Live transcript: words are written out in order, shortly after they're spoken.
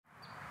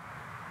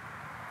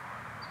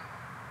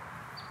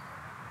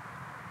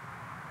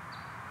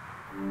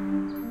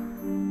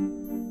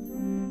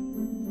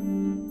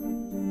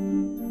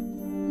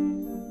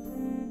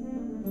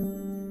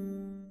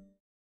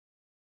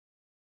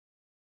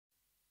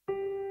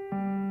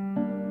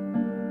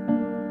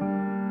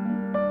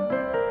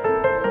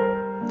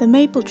The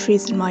maple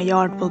trees in my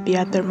yard will be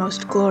at their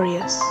most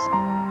glorious.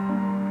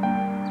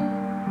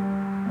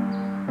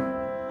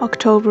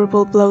 October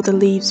will blow the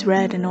leaves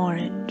red and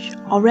orange.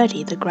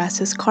 Already the grass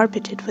is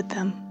carpeted with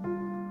them.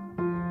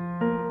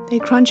 They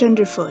crunch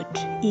underfoot.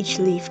 Each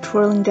leaf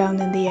twirling down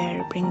in the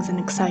air brings an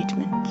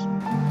excitement.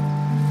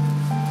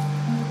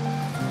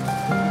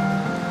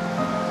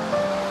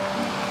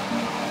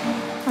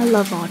 I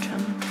love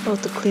autumn,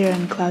 both the clear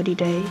and cloudy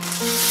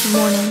days, the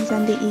mornings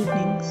and the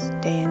evenings,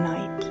 day and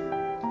night.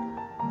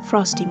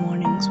 Frosty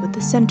mornings with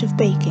the scent of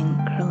baking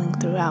curling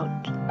throughout.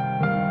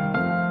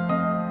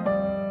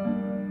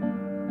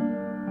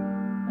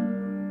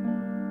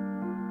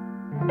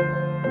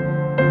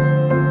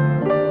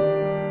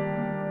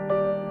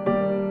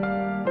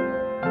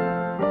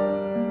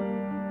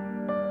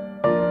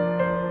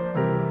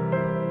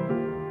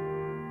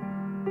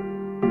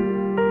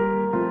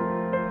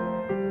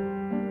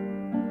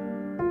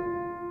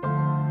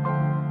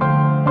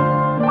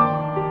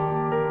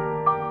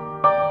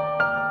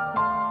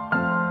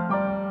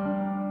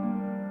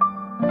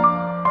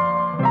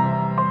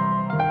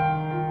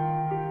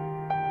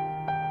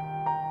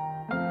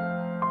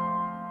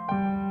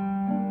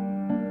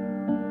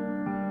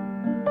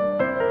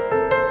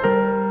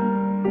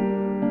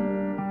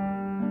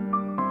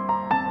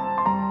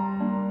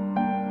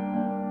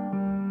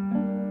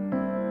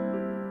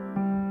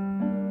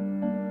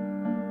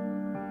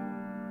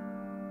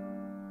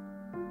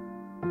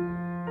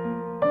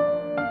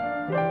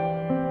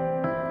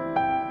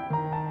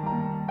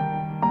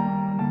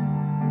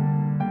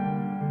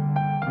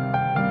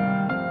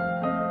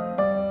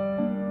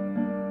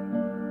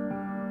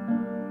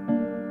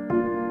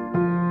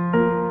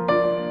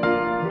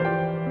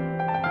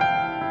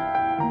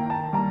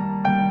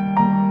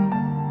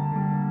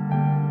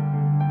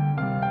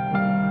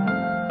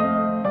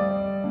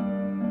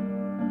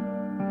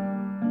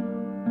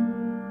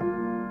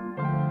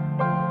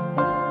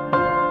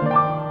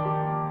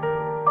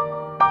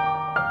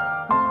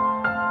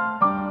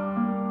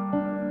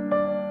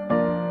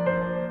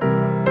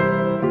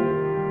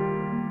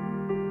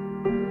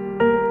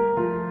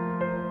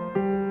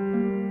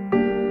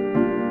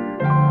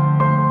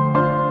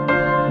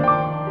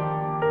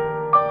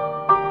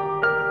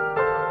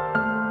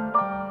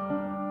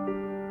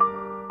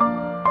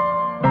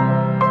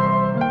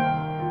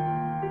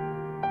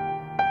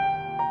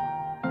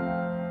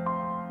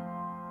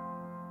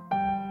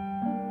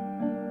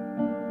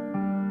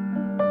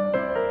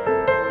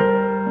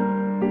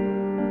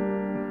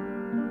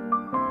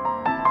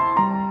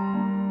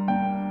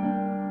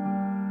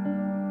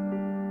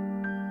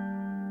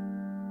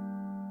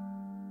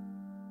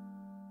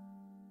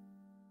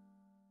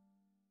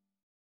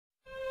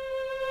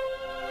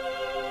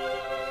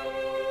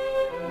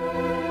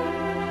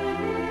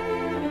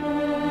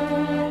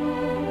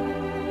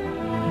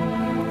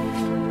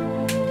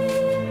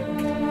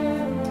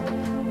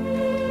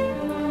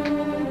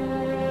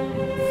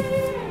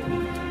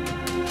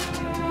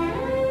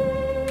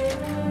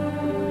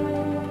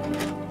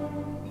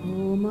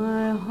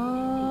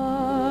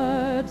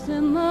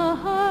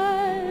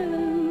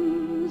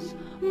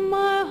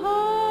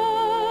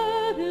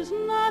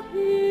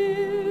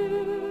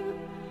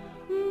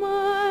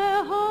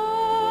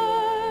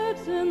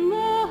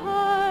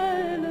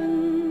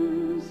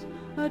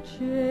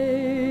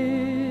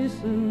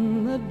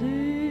 chasing the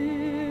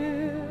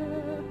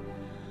deer,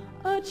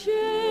 a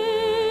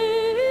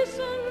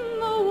chasing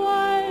the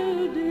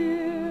wild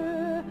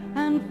deer,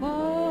 and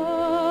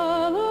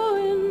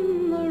following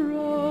the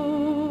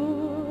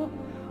roe.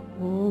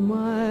 Oh,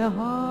 my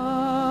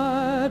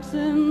heart's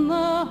in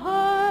the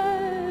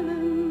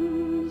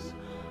highlands,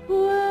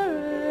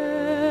 wherever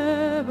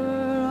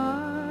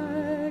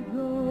I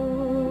go.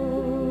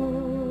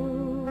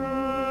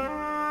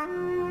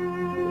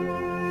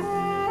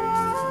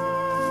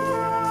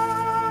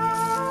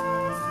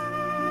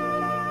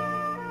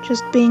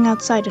 Just being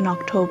outside in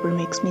October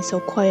makes me so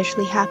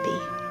quietly happy.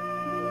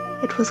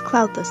 It was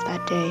cloudless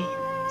that day,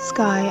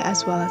 sky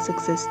as well as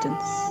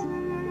existence.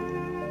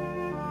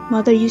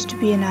 Mother used to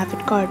be an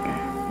avid gardener,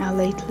 now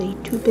lately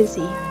too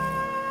busy,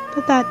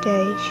 but that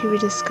day she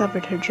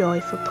rediscovered her joy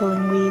for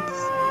pulling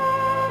weeds.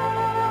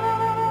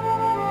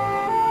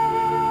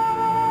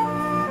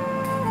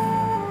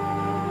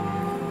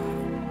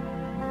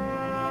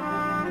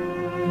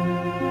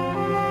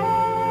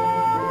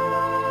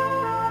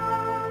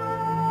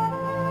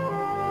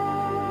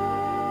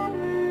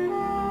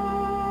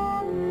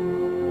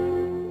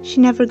 She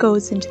never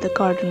goes into the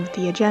garden with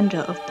the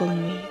agenda of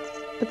pulling weeds,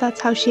 but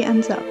that's how she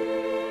ends up,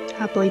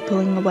 happily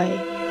pulling away.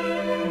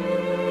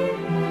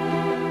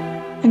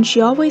 And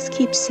she always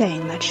keeps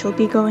saying that she'll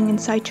be going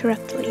inside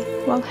directly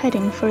while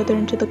heading further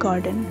into the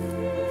garden.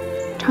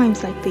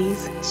 Times like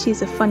these,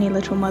 she's a funny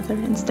little mother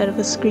instead of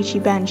a screechy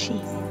banshee.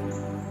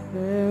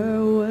 There